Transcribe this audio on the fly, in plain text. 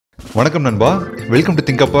வணக்கம் நண்பா, welcome to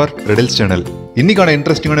think Appar Riddles channel. இன்னைக்கான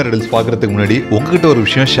இன்ட்ரெஸ்டிங்கான Riddles பார்க்கறதுக்கு முன்னாடி உங்ககிட்ட ஒரு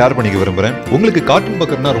விஷயம் ஷேர் பண்ணிக்க விரும்புறேன். உங்களுக்கு கார்ட்டூன்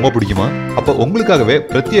பார்க்கறதுனா ரொம்ப பிடிக்குமா? அப்ப உங்களுக்காகவே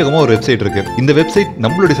பிரத்யேகமா ஒரு வெப்சைட் இருக்கு. இந்த வெப்சைட்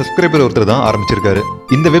நம்மளுடைய சப்ஸ்கிரைபர் ஒருத்தர் தான் ஆரம்பிச்சிருக்காரு.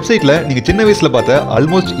 இந்த வெப்சைட்ல நீங்க சின்ன வயசுல பார்த்த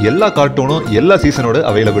ஆல்மோஸ்ட் எல்லா கார்ட்டூனும் எல்லா சீசனோட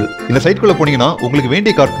அவைலபிள். இந்த சைட்குள்ள போனீங்கன்னா உங்களுக்கு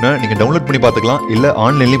வேண்டிய கார்ட்டூனை நீங்க டவுன்லோட் பண்ணி பார்த்துக்கலாம், இல்ல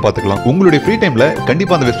ஆன்லைன்லயும் பார்த்துக்கலாம். உங்களுடைய ஃப்ரீ டைம்ல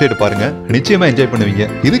கண்டிப்பா அந்த வெப்சைட் பாருங்க, நிச்சயமா என்ஜாய் பண்ணுவீங்க.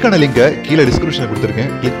 இதுக்கான லிங்கை கீழே டிஸ்கிரிப்ஷன்ல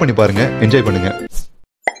கொடுத்துருக்கேன், கிளிக் பண்ணி பாருங்க, என்ஜாய் பண்ணுங்க.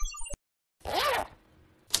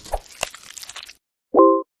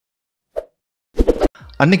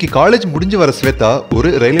 அன்னைக்கு காலேஜ் முடிஞ்சு வர ஸ்வேதா ஒரு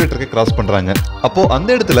ரயில்வே ட்ராக்கை கிராஸ் பண்றாங்க. அப்போ அந்த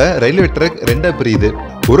இடத்துல ரயில்வே ட்ராக் ரெண்டா பிரியுது.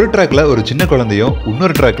 ஒரு ட்ராக்ல ஒரு சின்ன குழந்தையும்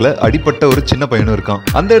இன்னொரு ட்ராக்ல அடிப்பட்ட ஒரு சின்ன பையனும் இருக்கான்.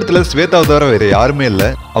 அந்த இடத்துல ஸ்வேதாவை தவிர வேற யாருமே இல்ல.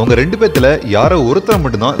 அவங்க ரெண்டு பேத்துல யாரோ ஒருத்தர்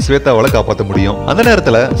மட்டும்தான் ஸ்வேதாவால காப்பாற்ற முடியும். அந்த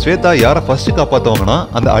நேரத்துல ஸ்வேதா யாரை ஃபர்ஸ்ட் காப்பாத்துவாங்கன்னா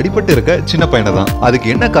அந்த அடிப்பட்டு இருக்க சின்ன பையனை தான்.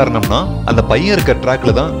 அதுக்கு என்ன காரணம்னா அந்த பையன் இருக்க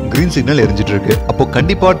ட்ராக்ல தான் கிரீன் சிக்னல் எரிஞ்சிட்டு இருக்கு. அப்போ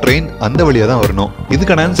கண்டிப்பா ட்ரெயின் அந்த வழியா தான் வரணும்.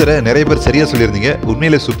 இதுக்கான ஆன்சரை நிறைய பேர் சரியா சொல்லியிருந்தீங்க,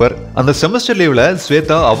 உண்மையிலே சூப்பர். அந்த செமஸ்டர் லீவ்ல ஸ்வேதா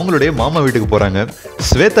அவங்களுடைய மாமா வீட்டுக்கு போறாங்க.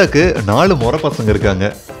 ஸ்வேதாக்கு 4 முறை பசங்க இருக்காங்க.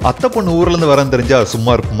 அத்தை பொண்ணு ஊர்ல இருந்து வரன்னு தெரிஞ்சா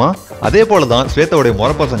சும்மா இருப்புமா? அதே போலதான் ஸ்வேதாவுடைய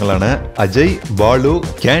முறை பசங்களான அஜய், பாலு,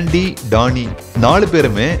 கேண்டி, டானி 4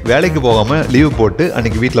 பேருமே வேலைக்கு போகாம லீவ் போட்டு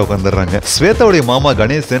அன்னைக்கு வீட்டுல உட்காந்துடுறாங்க. ஸ்வேதாவுடைய மாமா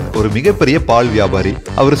கணேசன் ஒரு மிகப்பெரிய பால் வியாபாரி.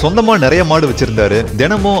 அவர் சொந்தமா நிறைய மாடு வச்சிருந்தாரு.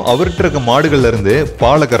 தினமும் அவர்கிட்ட இருக்க மாடுகள்ல இருந்து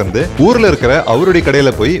பாலை கறந்து ஊர்ல இருக்கிற அவருடைய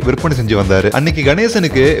கடையில போய் விற்பனை செஞ்சு வந்தாரு. அன்னைக்கு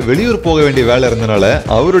கணேசனுக்கு வெளியூர் போக வேண்டிய வேலை இருந்தனால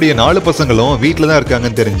அவருடைய 4 பசங்களும் வீட்டுல தான்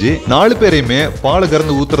இருக்காங்கன்னு தெரிஞ்சு 4 பேரையுமே பாலை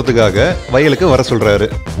கறந்து ஊத்துறதுக்காக வயலுக்கு வர சொல்றாரு.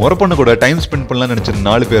 முறப்பண்ணு கூட டைம் ஸ்பெண்ட் பண்ணலாம்னு நினைச்ச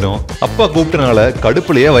 4 பேரும் அப்பா கூப்பிட்டனால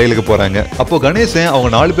கடுப்புலயே வயலுக்கு போறாங்க. அப்போ கணேசன் அவங்க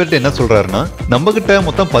 4 பேர்ட்ட என்ன சொல்றாருன்னா, நம்ம கிட்ட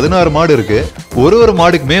மொத்தம் 16 மாடு இருக்கு. ஒரு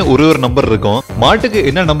மாடுக்குமே ஒரு நம்பர் இருக்கும். மாட்டுக்கு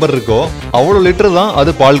என்ன நம்பர் இருக்கோ அவ்வளவு லிட்டர் தான்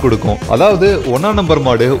அது பால் கொடுக்கும். அதாவது 1ஆம் நம்பர்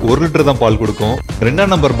மாடு 1 லிட்டர் தான் பால் கொடுக்கும்.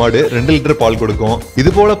 2ஆம் நம்பர் மாடு 2 லிட்டர் பால் கொடுக்கும்.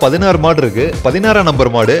 இது போல 16 மாடு இருக்கு. 16ஆம்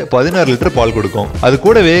நம்பர் மாடு 16 லிட்டர் பால் கொடுக்கும். அது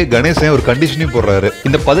கூடவே கணேசன் ஒரு கண்டிஷனையும் போடுறாரு.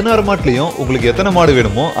 இந்த 16 மாட்டுலயும் உங்களுக்கு எத்தனை மாடு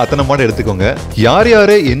வேணுமோ அத்தனை மாடு எடுத்துக்கோங்க. யார்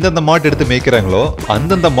யாரு எந்தெந்த மாட்டு எடுத்து மேய்க்கிறாங்களோ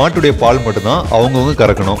அந்தந்த மாட்டுடைய பால் மட்டும் தான் அவங்கவுங்க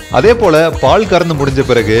கறக்கணும். அதே போல பால் கறந்து முடிஞ்ச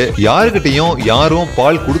பிறகு யாருக்கிட்டையும் யாரும்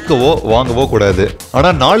பால் கொடுக்கவோ வாங்கவோ கூடாது. ஆனா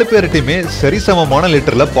 4 பேர்கிட்டயுமே சரிசமமான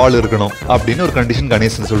லிட்டர்ல பால் இருக்கணும் அப்படின்னு ஒரு கண்டிஷன்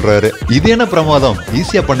கணேசன் சொல்றாரு. இது என்ன பிரமாதம்,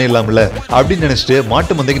 ஈஸியா பண்ணிடலாம்ல அப்படின்னு நினைச்சிட்டு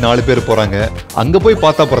மாட்டு மந்தைக்கு 4 பேர் போறாங்க. அங்க போய்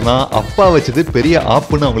பார்த்தா அப்புறம் தான் அப்பா வச்சது பெரிய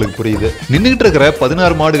ஆப்புன்னு அவங்களுக்கு புரியுது. நின்றுட்டு இருக்கிற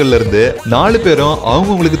 16 மாடுகள்ல இருந்து 4 பேரும்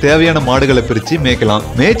அவங்களுக்கு தேவையான மாடுகளை பிரிச்சு மேய்க்கலாம்.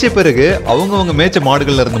 மேய்ச்ச பிறகு அவங்கவுங்க மேய்ச்ச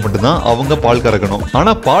மாடுகள்ல இருந்து மட்டும்தான் அவங்க பால் கறக்கணும்.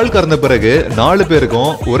 ஆனா பால் கறந்த பிறகு 4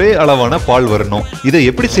 பேருக்கும் ஒரே அளவான பால் வரணும். இதை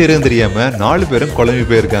எப்படி செய்யறதுன்னு தெரியாம 4 பேரும் குழம்பி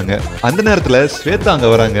போயிருக்காங்க. அந்த நேரத்துல ஸ்வேதா அங்க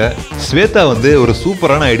வராங்க. ஸ்வேதா ஒரு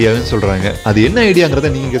சூப்பரான ஐடியான்னு சொல்றாங்க. அது என்ன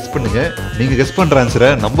ஐடியாங்கிறத நீங்க கெஸ் பண்ணுங்க. நீங்க கெஸ் பண்ற ஆன்சரை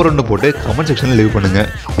நம்பர் 1 போட்டு கமெண்ட் செக்ஷன்ல லீவ் பண்ணுங்க.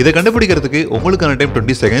 இதை கண்டுபிடிக்கிறதுக்கு உங்களுக்கான டைம்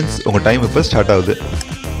 20 செகண்ட்ஸ். உங்க டைம் இப்ப ஸ்டார்ட் ஆகுது.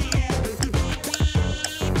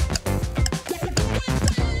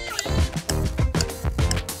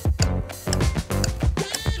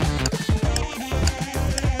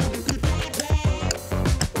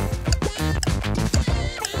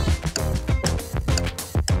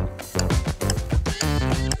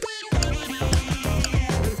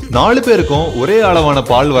 நாலு பேருக்கும் ஒரே அளவான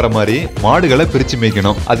பால் வர மாதிரி மாடுகளை பிரிச்சு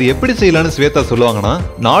மேய்க்கணும். அது எப்படி செய்யலாம்னு ஸ்வேதா சொல்லுவாங்கன்னா,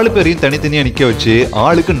 4 பேரையும் தனித்தனியா நிக்க வச்சு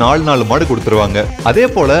ஆளுக்கு 4 மாடு கொடுத்துருவாங்க. அதே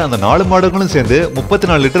போல அந்த 4 மாடுகளும் சேர்ந்து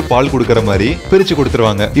 34 லிட்டர் பால் கொடுக்கற மாதிரி பிரிச்சு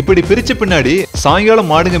கொடுத்துருவாங்க. இப்படி பிரிச்ச பின்னாடி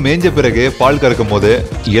சாயங்காலம் மாடுங்க மேய்ஞ்ச பிறகு பால் கறக்கும் போது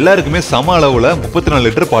எல்லாருக்குமே சம அளவுல 34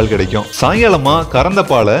 லிட்டர் பால் கிடைக்கும். சாயங்காலமா கறந்த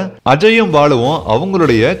பாலை அஜயும் பாலுவும்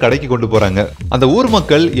அவங்களுடைய கடைக்கு கொண்டு போறாங்க. அந்த ஊர்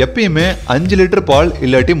மக்கள் எப்பயுமே 5 லிட்டர் பால்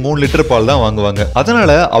இல்லாட்டி 3 லிட்டர் பால் தான் வாங்குவாங்க.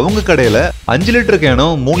 அதனால அவங்க கடையில 5 லிட்டர்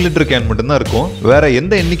கேனும் 3 லிட்டர் கேன் மட்டும் தான் இருக்கும். வேற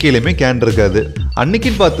எந்த எண்ணிக்கையிலுமே கேன் இருக்காது.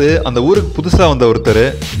 அன்னைக்குன்னு பார்த்து அந்த ஊருக்கு புதுசா வந்த ஒருத்தர்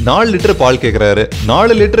 4 லிட்டர் பால் கேட்கிறாரு.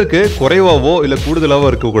 4 லிட்டருக்கு குறைவாவோ இல்ல கூடுதலாவோ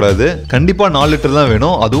இருக்க கூடாது. கண்டிப்பா 4 லிட்டர் தான்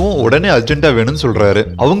வேணும், அதுவும் உடனே அர்ஜென்ட்டா வேணும்னு சொல்றாரு.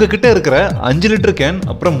 அவங்க கிட்ட இருக்கிற 5 லிட்டர் கேன்,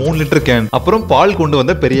 அப்புறம் 3 லிட்டர் கேன், அப்புறம் பால் கொண்டு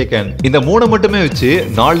வந்த பெரிய கேன், இந்த 3 மட்டுமே வச்சு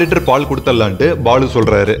 4 லிட்டர் பால் கொடுத்தலான்ட்டு பாலு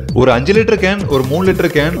சொல்றாரு. ஒரு 5 லிட்டர் கேன், ஒரு 3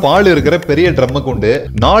 லிட்டர் கேன் பால் இருக்கிற பெரிய ட்ரம் கொண்டு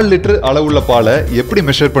 4 லிட்டர் அளவுள்ள பாலை எப்படி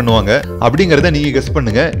மெஷர் பண்ணுவாங்க அப்படிங்கறத நீங்க கெஸ்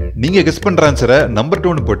பண்ணுங்க. நீங்க கெஸ் பண்ற ஆன்சரை நம்பர்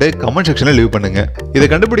 2 போட்டு கமெண்ட் செக்ஷன்ல லீவ் பண்ணுங்க. இதை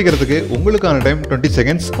கண்டுபிடிக்கிறதுக்கு உங்களுக்கான டைம் 20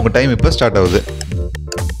 செகண்ட்ஸ். உங்க டைம் இப்ப ஸ்டார்ட் ஆகுது.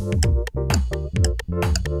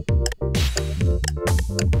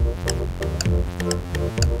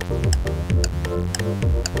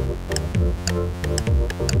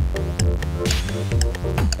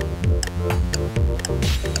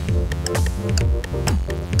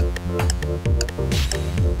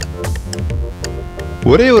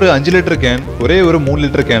 ஒரே ஒரு 5 லிட்டர் கேன் ஒரே ஒரு 3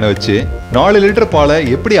 லிட்டர் கேனை வச்சு 4 லிட்டர் பாலை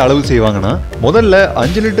எப்படி அளவு செய்வாங்கன்னா, முதல்ல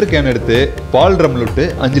 5 லிட்டர் கேன் எடுத்து பால் ட்ரம்ல விட்டு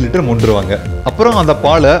 5 லிட்டர் மூண்டுருவாங்க. அப்புறம் அந்த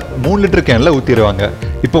பாலை 3 லிட்டர் கேன்ல ஊத்திடுவாங்க.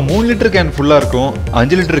 இப்போ 3 லிட்டர் கேன் ஃபுல்லா இருக்கும்,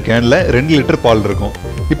 5 லிட்டர் கேன்ல 2 லிட்டர் பால் இருக்கும்.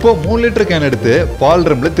 இப்போ 3 லிட்டர் கேன் எடுத்து பால்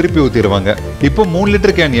ட்ரம்ல திருப்பி ஊத்திடுவாங்க. இப்போ 3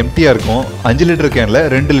 லிட்டர் கேன் எம்டியா இருக்கும், 5 லிட்டர் கேன்ல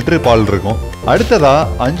 2 லிட்டர் பால் இருக்கும். அடுத்ததா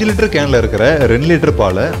 5 லிட்டர் கேன்ல இருக்கிற 2 லிட்டர்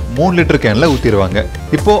பாலை 3 லிட்டர் கேன்ல ஊத்திடுவாங்க.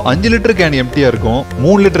 இப்போ 5 லிட்டர் கேன் எம்டியா இருக்கும்,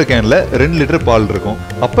 3 லிட்டர் கேன்ல 2 லிட்டர் பால் இருக்கும்.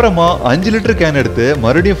 அப்புறமா 5 லிட்டர் கேன் எடுத்து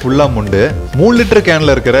மறுபடியும் ஃபுல்லா முண்டு 3 லிட்டர்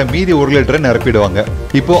கேன்ல இருக்கிற மீதி 1 லிட்டரை நிரப்பிடுவாங்க.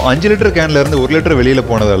 இப்போ 5 லிட்டர் கேன்ல இருந்து 1 லிட்டர் வெளியில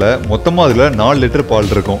போனதால மொத்தமா அதுல 4 லிட்டர்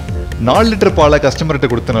பால் இருக்கும். 4 லிட்டர் பாலை கஸ்டமர்கிட்ட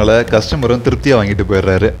கொடுத்தனால கஸ்டமரும் திருப்தியா வாங்கிட்டு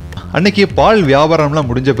போயிடுறாரு. அன்னைக்கு பால் வியாபாரம்லாம்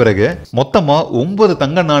முடிஞ்ச பிறகு மொத்தமா 9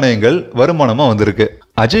 தங்க நாணயங்கள் வருமானமா வந்திருக்கு.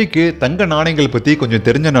 அஜய்க்கு தங்க நாணயங்கள் பத்தி கொஞ்சம்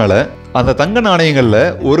தெரிஞ்சனால அந்த தங்க நாணயங்கள்ல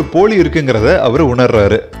ஒரு போலி இருக்குங்கிறத அவரு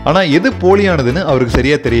உணர்றாரு. ஆனா எது போலியானதுன்னு அவருக்கு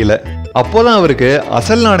சரியா தெரியல. அப்போதான் அவருக்கு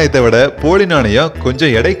அசல் நாணயத்தை விட போலி நாணயம்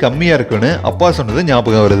கொஞ்சம் எடை கம்மியா இருக்குன்னு அப்பா சொன்னது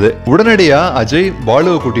ஞாபகம் வருது. உடனடியா அஜய்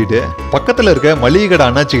பாலுவை கூட்டிட்டு பக்கத்துல இருக்க மளிகை கடை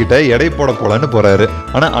அண்ணாச்சி கிட்ட எடை போட போலான்னு போறாரு.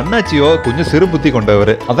 ஆனா அண்ணாச்சியோ கொஞ்சம் சிறு புத்தி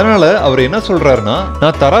கொண்டவர். அதனால அவர் என்ன சொல்றாருன்னா,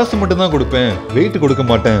 நான் தராசு மட்டும் தான் கொடுப்பேன், வெயிட் கொடுக்க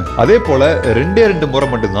மாட்டேன். அதே போல 2 முறை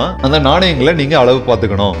மட்டும்தான் அந்த நாணயங்களை நீங்க அளவு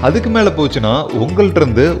பார்த்துக்கணும். அதுக்கு மேல போச்சுன்னா உங்கள்ட்ட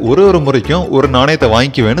இருந்து ஒரு முறைக்கும் ஒரு நாணயத்தை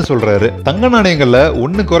வாங்கிக்குவேன்னு சொல்றாரு. தங்க நாணயங்கள்ல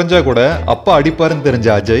ஒண்ணு குறைஞ்சா கூட அப்பா அடிப்பாருன்னு தெரிஞ்ச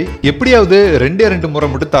அஜய் எப்படியாவது 2 முறை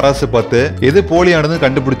மட்டும் தராசு பார்த்து எது போலியானது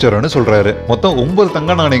கண்டுபிடிச்சாருன்னு சொல்றாரு. மொத்தம் 9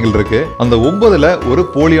 தங்க நாணயங்கள் இருக்கு. அந்த 9ல ஒரு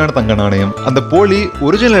போலியான தங்க நாணயம். அந்த போலி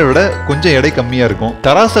ஒரிஜினலை விட கொஞ்சம் எடை கம்மியா இருக்கும்.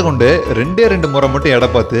 தராசை கொண்டு 2 முறை மட்டும் எடை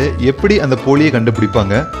பார்த்து எப்படி அந்த போலியை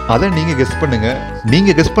கண்டுபிடிப்பாங்க அதை நீங்க கெஸ் பண்ணுங்க.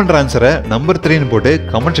 நீங்க கெஸ் பண்ற ஆன்சரை நம்பர் 3 போட்டு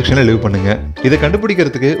கமெண்ட் செக்ஷன்ல லீவ் பண்ணுங்க. இதை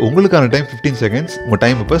கண்டுபிடிக்கிறதுக்கு உங்களுக்கான டைம் 15 செகண்ட்ஸ். உங்க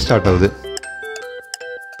டைம் இப்ப ஸ்டார்ட் ஆகுது.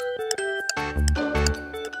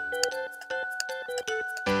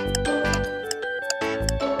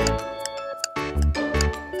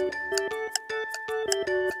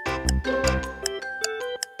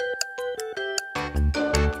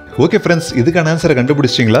 ஓகே ஃப்ரெண்ட்ஸ், இதுக்கான ஆன்சரை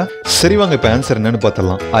கண்டுபிடிச்சிங்களா? சரி, வாங்க இப்ப ஆன்சர் என்னன்னு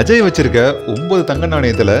பார்த்தலாம். அஜய் வச்சிருக்க 9 தங்க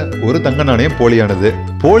நாணயத்துல ஒரு தங்க நாணயம் போலியானது.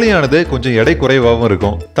 போலியானது கொஞ்சம் எடை குறைவாகவும்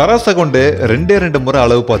இருக்கும். தராசை கொண்டு 2 முறை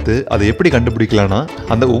அளவு பார்த்து அதை எப்படி கண்டுபிடிக்கலாம்னா,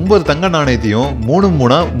 அந்த 9 தங்க நாணயத்தையும்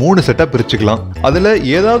 3 செட்டா பிரிச்சுக்கலாம். அதுல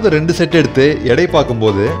ஏதாவது 2 செட் எடுத்து எடை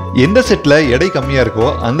பார்க்கும்போது எந்த செட்ல எடை கம்மியா இருக்கோ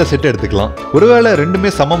அந்த செட் எடுத்துக்கலாம். ஒருவேளை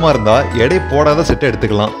ரெண்டுமே சமமா இருந்தா எடை போடாத செட்டை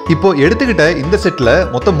எடுத்துக்கலாம். இப்போ எடுத்துக்கிட்ட இந்த செட்ல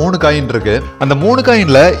மொத்தம் 3 காயின் இருக்கு. அந்த 3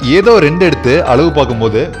 காயின்ல ஏதோ 2 எடுத்து அளவு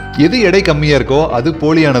பார்க்கும்போது எது எடை கம்மியா இருக்கோ அது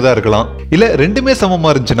போலியானதா இருக்கலாம். இல்ல ரெண்டுமே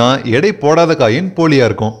சமமா இருந்துச்சுன்னா எடை போடாத காயின் போலியா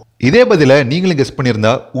இருக்கும். இதே பதில நீங்களும் கெஸ்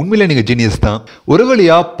பண்ணியிருந்தா உண்மையிலே நீங்க ஜீனியஸ் தான். ஒரு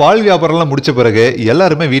வழியா பால் வியாபாரம் முடிச்ச பிறகு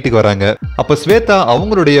எல்லாருமே வீட்டுக்கு வராங்க. அப்ப ஸ்வேதா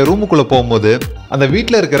அவங்களுடைய ரூமுக்குள்ள போகும்போது அந்த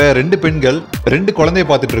வீட்டுல இருக்கிற 2 பெண்கள் 2 குழந்தைய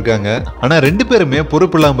பார்த்துட்டு இருக்காங்க. ஆனா 2 பேருமே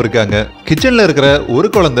பொறுப்பு இல்லாம இருக்காங்க. கிச்சன்ல இருக்கிற ஒரு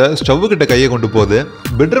குழந்தை ஸ்டவ் கிட்ட கையை கொண்டு போகுது.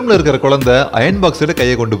 பெட்ரூம்ல இருக்கிற குழந்தை அயன் பாக்ஸ் கிட்ட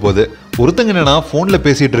கையை கொண்டு போகுது. ஒருத்தங்க என்னன்னா போன்ல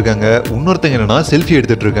பேசிட்டு இருக்காங்க, இன்னொருத்தங்க என்னன்னா செல்ஃபி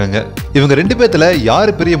எடுத்துட்டு இருக்காங்க. இவங்க 2 பேத்துல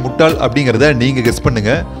யாரு பெரிய முட்டாள் அப்படிங்கறத நீங்க கெஸ்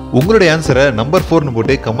பண்ணுங்க. உங்களுடைய ஆன்சரை நம்பர் 4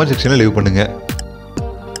 போட்டு கமெண்ட் செக்ஷன்ல லீவ் பண்ணுங்க.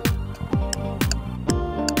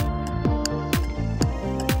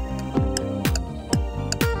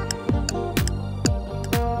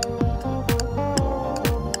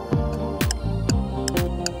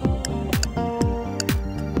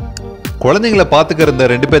 குழந்தைங்களை பாத்துக்கிற இந்த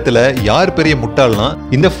 2 பேத்துல யார் பெரிய முட்டாள்னா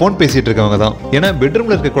இந்த போன் பேசிட்டு இருக்கவங்க தான். ஏன்னா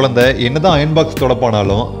பெட்ரூம்ல இருக்க குழந்தை என்னதான் அயன் பாக்ஸ்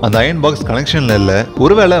தொடப்பானாலும் அந்த அயன் பாக்ஸ் கனெக்ஷன்ல இல்ல.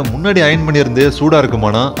 ஒருவேளை முன்னாடி அயன் பண்ணியிருந்து சூடா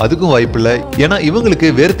இருக்குமானா அதுக்கும் வாய்ப்பு இல்ல. ஏன்னா இவங்களுக்கு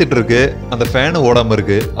வேர்த்திட்டு இருக்கு, அந்த ஃபேன் ஓடாம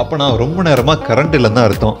இருக்கு. அப்பனா ரொம்ப நேரமா கரண்ட் இல்லைன்னு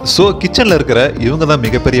அர்த்தம். சோ கிச்சன்ல இருக்கிற இவங்க தான்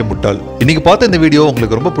மிகப்பெரிய முட்டாள். இன்னைக்கு பார்த்த இந்த வீடியோ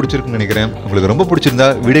உங்களுக்கு ரொம்ப பிடிச்சிருக்குன்னு நினைக்கிறேன். உங்களுக்கு ரொம்ப பிடிச்சிருந்தா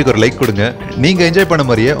வீடியோக்கு ஒரு லைக் கொடுங்க. நீங்க என்ஜாய் பண்ண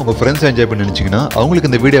மாதிரியே உங்க ஃப்ரெண்ட்ஸ் என்ஜாய் பண்ணி நினைச்சீங்கன்னா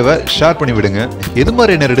அவங்களுக்கு இந்த வீடியோவை ஷேர் பண்ணி விடுங்க. எது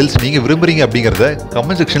மாதிரியான ரிடில்ஸ் நீங்க விரும்புறீங்க அப்படிங்கறத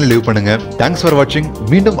கமெண்ட் செக்ஷன்ல லீவ் பண்ணுங்க. தேங்க்ஸ் ஃபார் வாட்சிங்.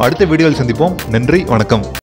 மீண்டும் அடுத்த வீடியோவில் சந்திப்போம். நன்றி, வணக்கம்.